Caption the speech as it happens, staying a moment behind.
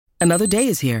Another day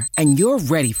is here, and you're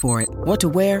ready for it. What to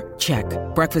wear? Check.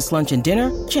 Breakfast, lunch, and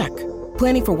dinner? Check.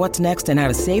 Planning for what's next and how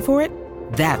to save for it?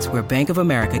 That's where Bank of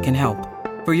America can help.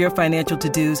 For your financial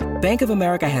to-dos, Bank of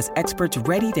America has experts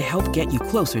ready to help get you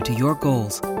closer to your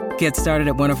goals. Get started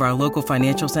at one of our local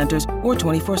financial centers or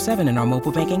 24/7 in our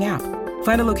mobile banking app.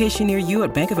 Find a location near you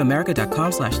at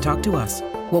bankofamerica.com/talktous.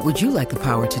 What would you like the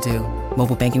power to do?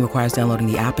 Mobile banking requires downloading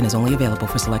the app and is only available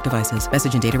for select devices.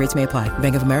 Message and data rates may apply.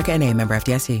 Bank of America N.A., member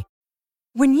FDIC.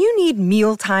 When you need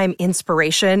mealtime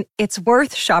inspiration, it's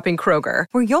worth shopping Kroger,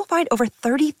 where you'll find over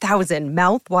 30,000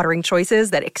 mouth-watering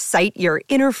choices that excite your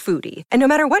inner foodie. And no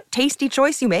matter what tasty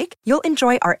choice you make, you'll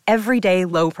enjoy our everyday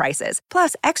low prices,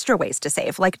 plus extra ways to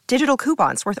save, like digital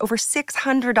coupons worth over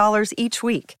 $600 each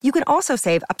week. You can also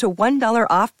save up to $1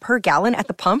 off per gallon at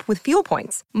the pump with fuel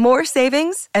points. More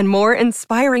savings and more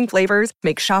inspiring flavors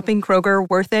make shopping Kroger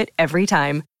worth it every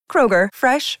time. Kroger,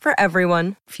 fresh for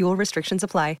everyone. Fuel restrictions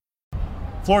apply.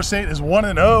 Florida State is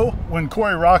 1-0 when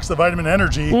Corey rocks the Vitamin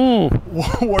Energy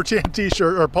Warchant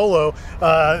t-shirt or polo.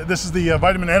 This is the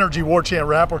Vitamin Energy Warchant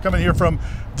Wrap. We're coming here from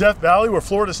Death Valley, where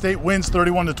Florida State wins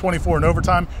 31-24 in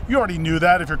overtime. You already knew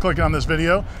that if you're clicking on this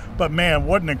video, but man,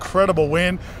 what an incredible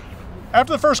win.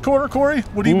 After the first quarter, Corey,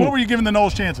 what were you giving the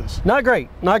Noles chances? Not great,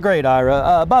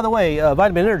 Ira. By the way,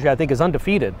 Vitamin Energy, I think, is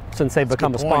undefeated since they've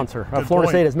become a sponsor. Florida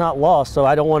State has not lost, so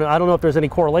I don't know if there's any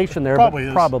correlation there.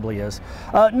 Probably is.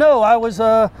 No,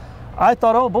 I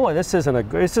thought, oh boy, this isn't a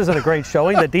great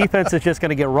showing. The defense is just going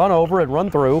to get run over and run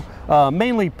through,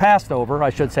 mainly passed over, I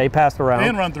should say, passed around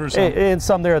and run through some. And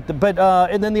some there,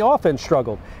 and then the offense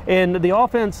struggled. And the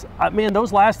offense, man,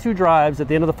 those last two drives at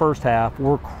the end of the first half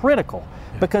were critical.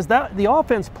 Because the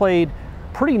offense played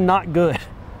pretty not good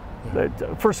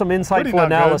for some insightful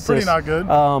analysis. Pretty not good.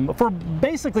 For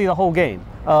basically the whole game.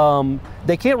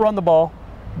 They can't run the ball,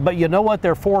 but you know what?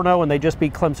 They're 4-0 and they just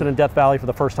beat Clemson in Death Valley for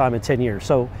the first time in 10 years.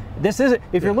 So this isn't.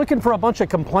 If you're looking for a bunch of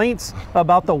complaints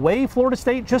about the way Florida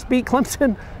State just beat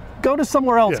Clemson, go to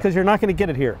somewhere else because you're not going to get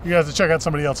it here. You have to check out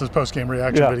somebody else's post-game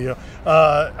reaction video.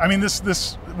 I mean,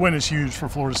 this win is huge for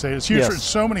Florida State. It's huge for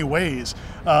so many ways.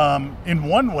 In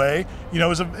one way,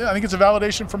 I think it's a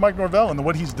validation for Mike Norvell and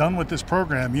what he's done with this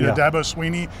program. Dabo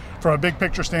Sweeney, from a big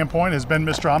picture standpoint, has been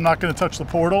Mr. I'm not going to touch the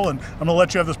portal, and I'm going to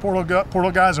let you have this portal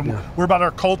guys, and we're about our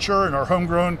culture and our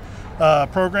homegrown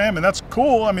program, and that's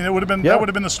cool. I mean, that would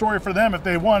have been the story for them if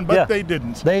they won, but they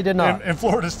didn't. They did not. And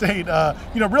Florida State,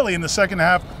 really in the second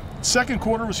half. Second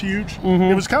quarter was huge.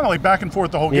 It was kind of like back and forth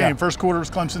the whole game. First quarter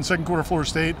was Clemson, second quarter Florida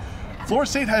State. Florida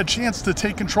State had a chance to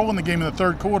take control in the game in the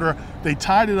third quarter. They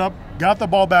tied it up, got the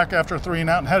ball back after a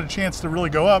 3-and-out, and had a chance to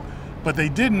really go up, but they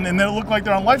didn't. And then it looked like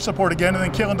they're on life support again. And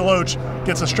then Kalen DeLoach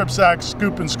gets a strip sack,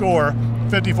 scoop and score,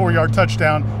 54-yard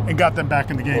touchdown, and got them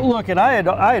back in the game. Look, and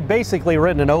I had basically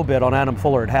written an obit on Adam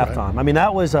Fuller at halftime. Right. I mean,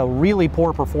 that was a really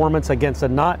poor performance against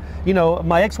my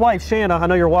ex-wife, Shanna, I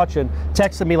know you're watching,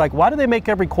 texted me like, why do they make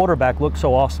every quarterback look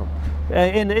so awesome?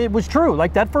 And it was true.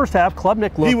 Like that first half,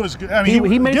 Klubnik looked. He was. I mean,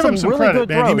 he made some really credit, good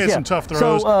throws. He made some tough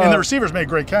throws, and the receivers made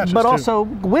great catches. But also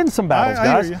win some battles,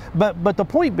 guys. But the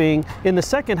point being, in the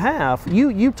second half,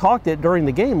 you talked it during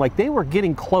the game. Like they were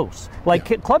getting close. Like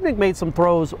Klubnik made some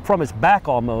throws from his back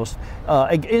almost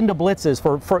into blitzes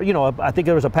for I think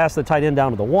there was a pass to the tight end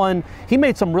down to the 1. He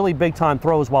made some really big time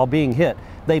throws while being hit.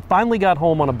 They finally got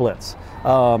home on a blitz.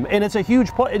 And it's a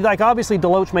huge play. Like, obviously,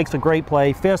 DeLoach makes a great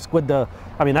play. Fisk with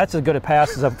that's as good a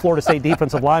pass as a Florida State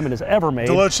defensive lineman has ever made.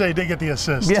 DeLoach didn't get the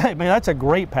assist. Yeah, man, that's a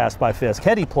great pass by Fisk.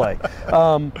 Heady play.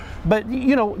 But,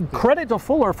 credit to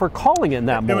Fuller for calling it in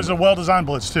that moment. It was a well-designed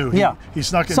blitz, too. He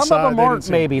snuck inside. Some of them aren't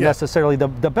maybe necessarily the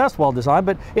best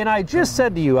well-designed. And I just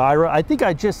said to you, Ira, I think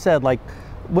I just said, like,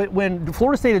 when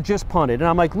Florida State had just punted, and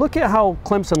I'm like, look at how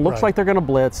Clemson looks like they're going to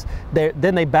blitz.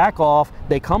 Then they back off.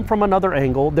 They come from another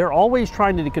angle. They're always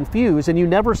trying to confuse, and you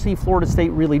never see Florida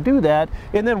State really do that.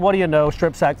 And then what do you know?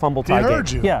 Strip sack, fumble, tie game. He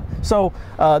heard you. Yeah. So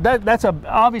that's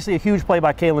obviously a huge play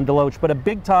by Kalen DeLoach, but a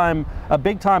big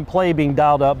time play being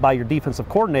dialed up by your defensive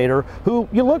coordinator. Who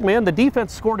look, man, the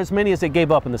defense scored as many as it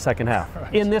gave up in the second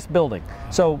half in this building.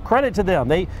 So credit to them.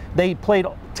 They played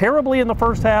terribly in the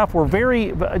first half, were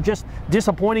very just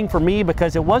disappointing for me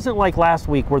because it wasn't like last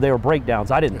week where they were breakdowns.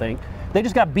 I didn't think. They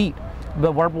just got beat.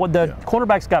 The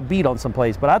cornerbacks got beat on some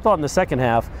plays, but I thought in the second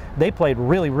half they played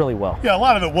really, really well. Yeah, a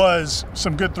lot of it was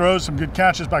some good throws, some good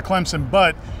catches by Clemson,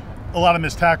 but a lot of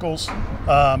missed tackles,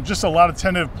 just a lot of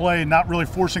tentative play, not really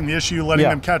forcing the issue, letting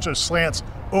them catch those slants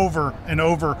over and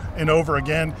over and over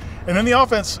again. And then the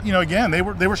offense, again, they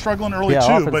were struggling early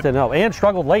too, but and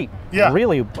struggled late. Yeah,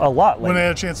 really a lot late. When they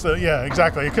had a chance to,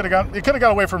 exactly. It could have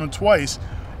got away from them twice.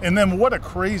 And then what a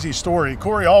crazy story.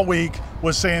 Corey all week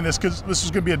was saying this because this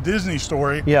was going to be a Disney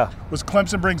story. Yeah. Was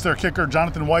Clemson brings their kicker,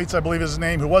 Jonathan Whites, I believe is his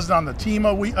name, who wasn't on the team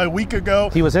a week ago.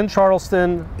 He was in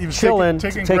Charleston, he was chilling,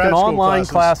 taking online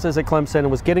classes at Clemson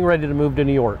and was getting ready to move to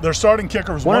New York. Their starting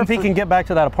kicker was wonder if he can get back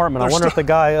to that apartment. I wonder if the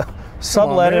guy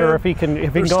sublet it or if he can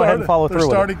go ahead and follow through with it.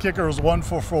 Their starting kicker was 1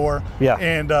 for 4. Yeah.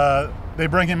 And they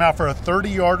bring him out for a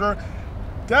 30-yarder.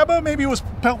 Dabo maybe was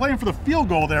playing for the field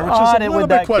goal there, which is a little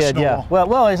bit questionable. Yeah.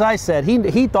 Well, as I said,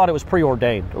 he thought it was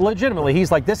preordained. Legitimately,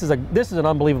 he's like, this is an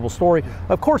unbelievable story.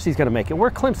 Of course he's going to make it. We're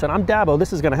Clemson. I'm Dabo.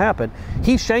 This is going to happen.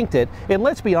 He shanked it. And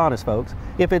let's be honest, folks.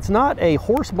 If it's not a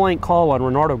horse blank call on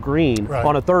Renardo Green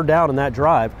on a 3rd down in that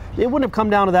drive, it wouldn't have come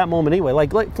down to that moment anyway.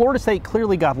 Like Florida State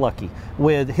clearly got lucky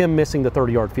with him missing the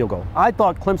 30-yard field goal. I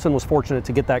thought Clemson was fortunate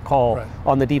to get that call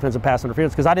on the defensive pass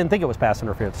interference because I didn't think it was pass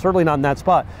interference. Certainly not in that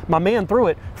spot. My man threw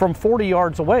it from 40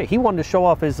 yards away. He wanted to show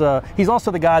off his. He's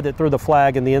also the guy that threw the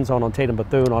flag in the end zone on Tatum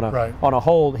Bethune on a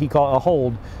hold. He called a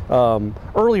hold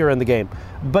earlier in the game.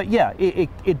 But yeah,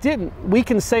 it didn't. We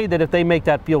can say that if they make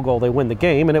that field goal, they win the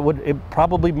game, and it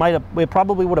probably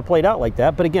would have played out like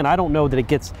that. But again, I don't know that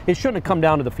it shouldn't have come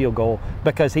down to the field goal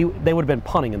because they would have been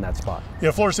punting in that spot.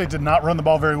 Yeah, Florida State did not run the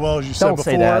ball very well, as you said before.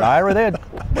 Don't say that, Ira. They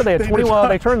had 21.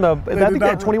 They turned I think they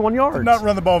had 21 yards. Did not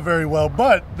run the ball very well,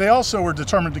 but they also were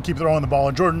determined to keep throwing the ball.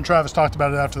 And Jordan Travis talked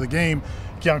about it after the game.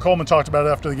 Keon Coleman talked about it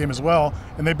after the game as well,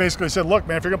 and they basically said, look,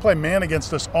 man, if you're going to play man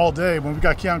against us all day, when we've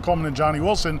got Keon Coleman and Johnny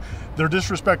Wilson, they're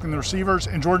disrespecting the receivers,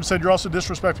 and Jordan said, you're also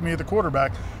disrespecting me at the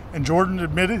quarterback. And Jordan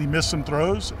admitted he missed some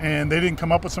throws, and they didn't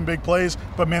come up with some big plays,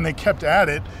 but, man, they kept at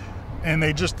it, and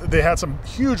they had some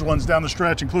huge ones down the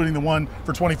stretch, including the one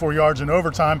for 24 yards in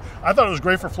overtime. I thought it was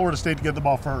great for Florida State to get the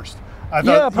ball first. I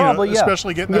thought,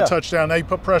 especially getting that touchdown. Now you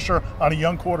put pressure on a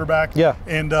young quarterback. Yeah.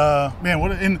 And,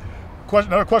 man,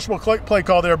 another questionable play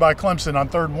call there by Clemson on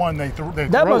 3rd and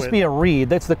 1. That must be a read.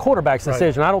 That's the quarterback's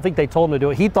decision. I don't think they told him to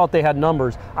do it. He thought they had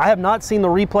numbers. I have not seen the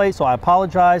replay, so I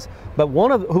apologize. But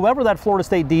whoever that Florida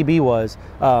State DB was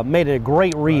made it a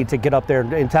great read to get up there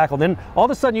and tackle. Then all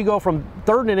of a sudden you go from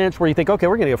 3rd and an inch where you think, okay,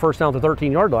 we're going to get a first down to the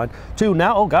 13-yard line, to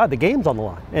now, oh God, the game's on the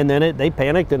line. And then they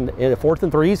panicked, and 4th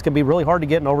and 3s can be really hard to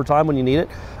get in overtime when you need it.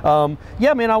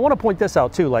 Yeah, man, I want to point this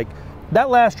out too. Like, that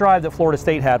last drive that Florida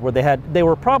State had where they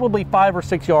were probably 5 or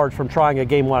 6 yards from trying a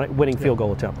game-winning field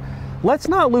goal attempt. Let's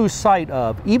not lose sight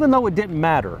of, even though it didn't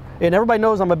matter, and everybody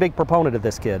knows I'm a big proponent of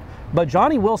this kid, but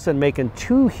Johnny Wilson making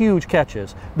 2 huge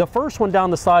catches. The first one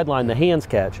down the sideline, the hands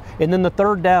catch, and then the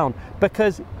 3rd down,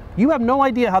 because you have no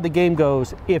idea how the game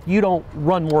goes if you don't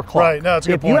run more clock. Right, no, that's a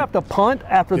good point. If you have to punt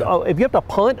if you have to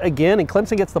punt again and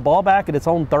Clemson gets the ball back at its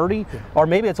own 30, or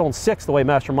maybe its own 6 the way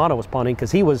Mastromanno was punting,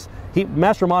 because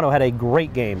Mastromanno had a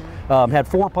great game. Had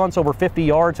 4 punts over 50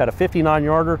 yards, had a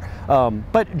 59-yarder.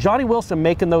 But Johnny Wilson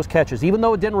making those catches, even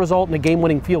though it didn't result in a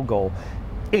game-winning field goal,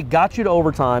 it got you to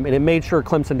overtime, and it made sure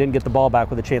Clemson didn't get the ball back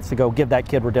with a chance to go give that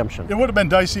kid redemption. It would have been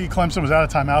dicey. Clemson was out of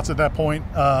timeouts at that point.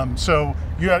 So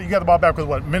you got the ball back with,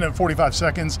 what, minute and 45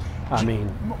 seconds? I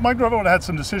mean, Mike Norvell would have had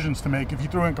some decisions to make if you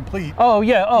threw incomplete. Oh,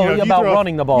 yeah. About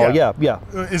running the ball. Yeah.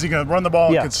 Is he going to run the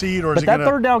ball and concede, or is he going to?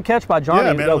 But that 3rd down catch by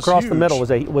Johnny across the middle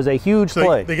was a huge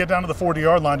play. They get down to the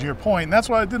 40-yard line, to your point. And that's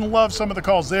why I didn't love some of the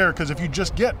calls there, because if you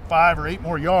just get 5 or 8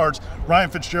 more yards, Ryan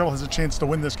Fitzgerald has a chance to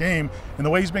win this game. And the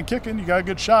way he's been kicking, you got a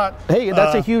good shot. Hey,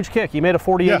 that's a huge kick. He made a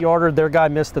 48-yarder. Their guy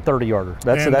missed the 30-yarder.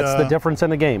 That's the difference in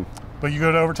the game. But you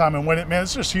go to overtime and win it. Man,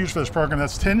 it's just huge for this program.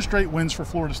 That's 10 straight wins for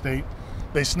Florida State.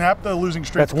 They snapped the losing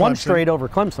streak. That's 1 straight over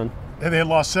Clemson. They had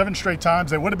lost 7 straight times.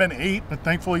 They would have been 8, but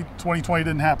thankfully 2020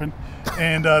 didn't happen.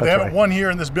 And they haven't won here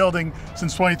in this building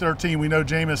since 2013. We know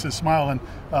Jameis is smiling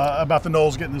about the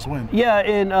Noles getting this win. Yeah,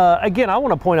 and again, I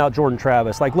want to point out Jordan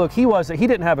Travis. Like, look, he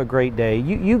didn't have a great day.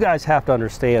 You guys have to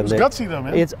understand that. It's gutsy, though,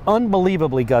 man. It's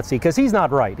unbelievably gutsy, because he's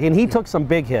not right. And he took some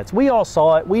big hits. We all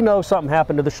saw it. We know something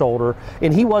happened to the shoulder,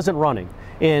 and he wasn't running.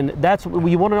 And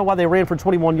you want to know why they ran for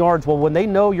 21 yards? Well, when they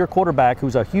know your quarterback,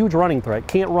 who's a huge running threat,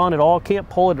 can't run at all, can't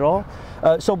pull it at all.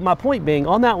 So my point being,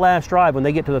 on that last drive when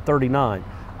they get to the 39,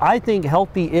 I think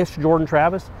healthy-ish Jordan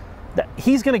Travis,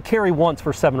 he's going to carry once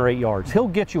for 7 or 8 yards. He'll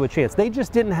get you a chance. They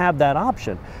just didn't have that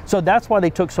option. So that's why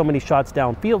they took so many shots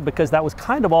downfield, because that was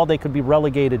kind of all they could be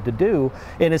relegated to do.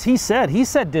 And as he said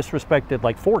disrespected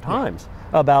like 4 times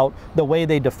about the way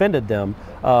they defended them.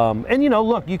 And,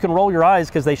 look, you can roll your eyes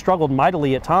because they struggled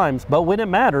mightily at times, but when it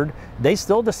mattered, they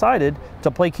still decided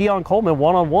to play Keon Coleman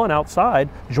one-on-one outside.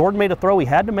 Jordan made a throw he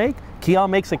had to make.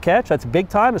 Keon makes a catch. That's big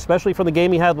time, especially for the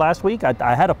game he had last week.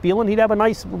 I had a feeling he'd have a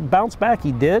nice bounce back.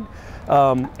 He did.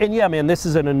 And, yeah, man, this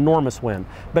is an enormous win,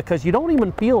 because you don't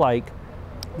even feel like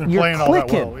you're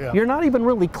clicking. You're not even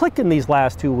really clicking these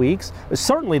last 2 weeks,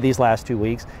 certainly these last 2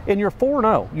 weeks, and you're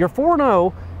 4-0. You're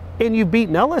 4-0, and you've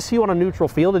beaten LSU on a neutral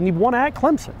field, and you've won at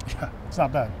Clemson. Yeah, it's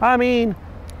not bad. I mean,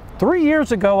 3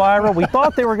 years ago, Ira, we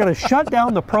thought they were going to shut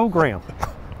down the program.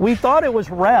 We thought it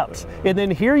was wrapped. And then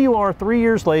here you are 3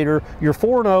 years later, you're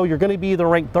 4-0, you're going to be either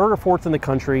ranked 3rd or 4th in the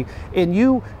country, and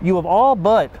you have all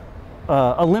but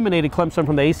eliminated Clemson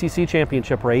from the ACC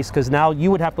championship race, because now you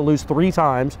would have to lose 3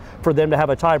 times for them to have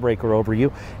a tiebreaker over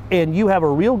you. And you have a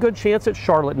real good chance at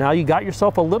Charlotte now. You got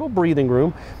yourself a little breathing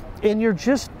room. And you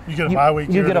get a bye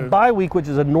week. You get a bye week, which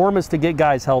is enormous to get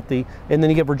guys healthy, and then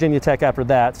you get Virginia Tech after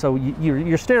that. So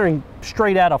you're staring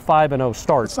straight at a 5-0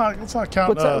 start. Let's not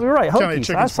count. You're right,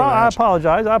 Hokies. I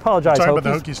apologize. I'm talking Hokies. about the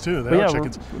Hokies too. They are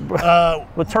chickens.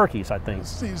 With turkeys, I think.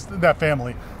 That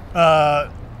family.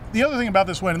 The other thing about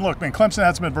this win, look, man, Clemson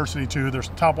had some adversity too. Their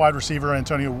top wide receiver,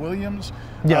 Antonio Williams,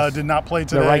 did not play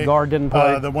today. The right guard didn't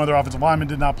play. One of their offensive linemen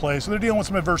did not play. So they're dealing with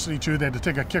some adversity too. They had to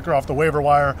take a kicker off the waiver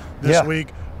wire this week.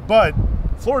 But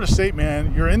Florida State,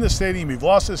 man, you're in the stadium. You've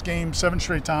lost this game 7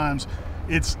 straight times.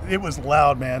 It was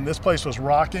loud, man. This place was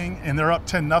rocking, and they're up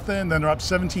 10-0. Then they're up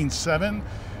 17-7.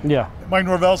 Yeah. Mike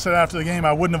Norvell said after the game,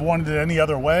 I wouldn't have wanted it any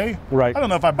other way. Right. I don't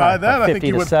know if I buy that. I think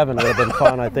he would. 50-7 would have been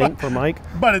fun, I think, for Mike.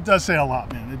 But it does say a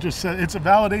lot, man. It just says it's a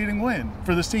validating win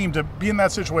for this team to be in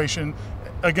that situation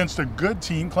against a good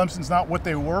team. Clemson's not what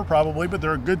they were probably, but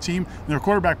they're a good team. Their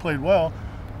quarterback played well.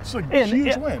 It's a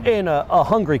huge win. And a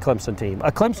hungry Clemson team.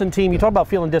 A Clemson team, you talk about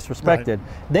feeling disrespected.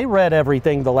 Right. They read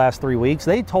everything the last 3 weeks.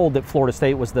 They told that Florida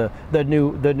State was the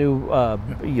new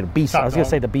beast. I was going to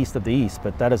say the beast of the East,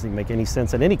 but that doesn't even make any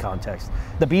sense in any context.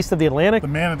 The beast of the Atlantic. The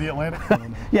man of the Atlantic.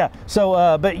 Yeah.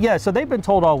 So, so they've been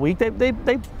told all week.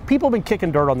 People have been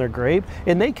kicking dirt on their grave,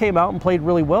 and they came out and played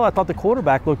really well. I thought the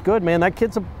quarterback looked good, man. That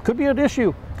kid could be an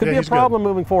issue. Could be a problem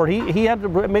moving forward. He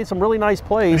made some really nice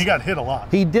plays. And he got hit a lot.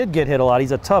 He did get hit a lot.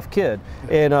 He's a tough kid.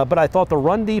 And but I thought the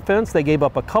run defense, they gave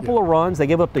up a couple of runs. They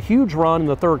gave up the huge run in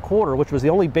the 3rd quarter, which was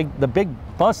the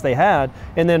big bust they had.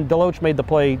 And then Deloach made the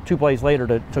play 2 plays later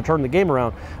to turn the game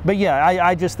around. But yeah,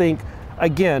 I just think,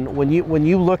 again, when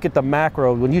you look at the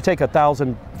macro, when you take a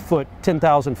 1,000-foot,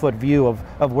 10,000-foot view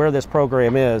of where this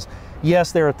program is,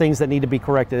 yes, there are things that need to be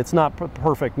corrected. It's not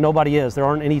perfect. Nobody is. There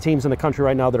aren't any teams in the country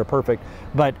right now that are perfect.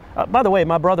 But by the way,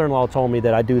 my brother-in-law told me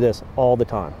that I do this all the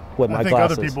time with my glasses. I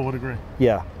think other people would agree.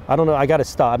 Yeah. I don't know. I got to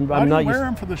stop. Why do you wear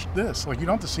them for this? Like, you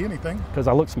don't have to see anything? Because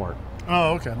I look smart.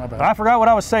 Oh, okay. My bad. I forgot what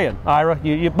I was saying, Ira.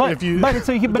 It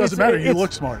doesn't matter. You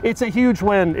look smart. It's a huge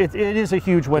win. It is a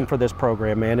huge win for this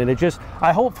program, man. And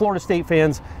I hope Florida State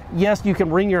fans, yes, you can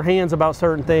wring your hands about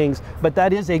certain things, but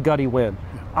that is a gutty win.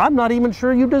 I'm not even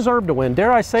sure you deserve to win.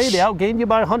 Dare I say, they outgained you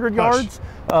by 100 yards.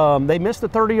 They missed a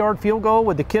 30-yard field goal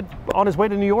with the kid on his way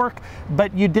to New York,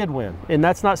 but you did win, and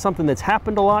that's not something that's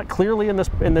happened a lot clearly in this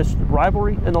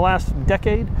rivalry in the last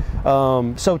decade.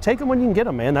 So take them when you can get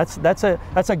them, man. That's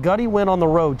a gutty win on the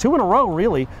road, 2 in a row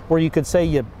really, where you could say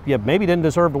you maybe didn't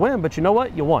deserve to win, but you know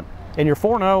what, you won, and you're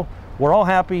 4-0. We're all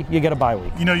happy. You get a bye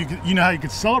week. You know how you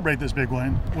could celebrate this big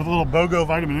win with a little BOGO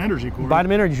Vitamin Energy quarter.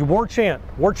 Vitamin Energy, Warchant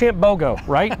BOGO,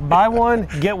 right? Buy one,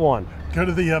 get one. Go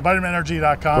to the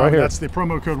vitaminenergy.com. Right here. That's the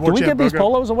promo code Warchant. Do we give these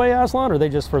polos away, Aslan, or are they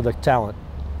just for the talent?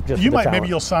 Maybe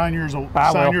you'll sign yours and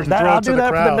throw it to the crowd. I'll do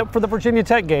that for the Virginia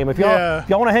Tech game. If y'all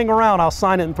want to hang around, I'll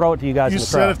sign it and throw it to you guys in the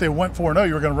crowd. You said if they went 4-0,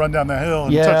 you were going to run down that hill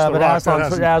and touch the rock.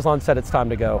 But Aslan said it's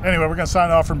time to go. Anyway, we're going to sign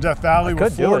off from Death Valley.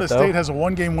 Florida State has a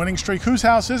 1-game winning streak. Whose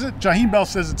house is it? Jaheim Bell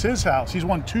says it's his house. He's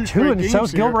won 2 straight games. And so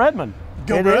is Gilbert Edmond.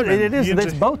 It is.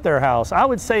 It's both their house. I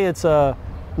would say it's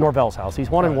Norvell's house. He's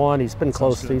 1-1. He's been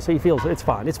close. So he feels it's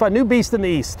fine. It's fine. New beast in the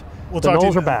East. The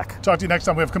Noles are back. Talk to you next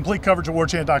time. We have complete coverage at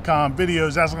warchant.com,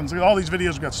 videos, all these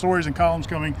videos. We've got stories and columns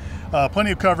coming.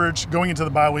 Plenty of coverage going into the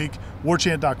bye week.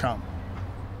 Warchant.com.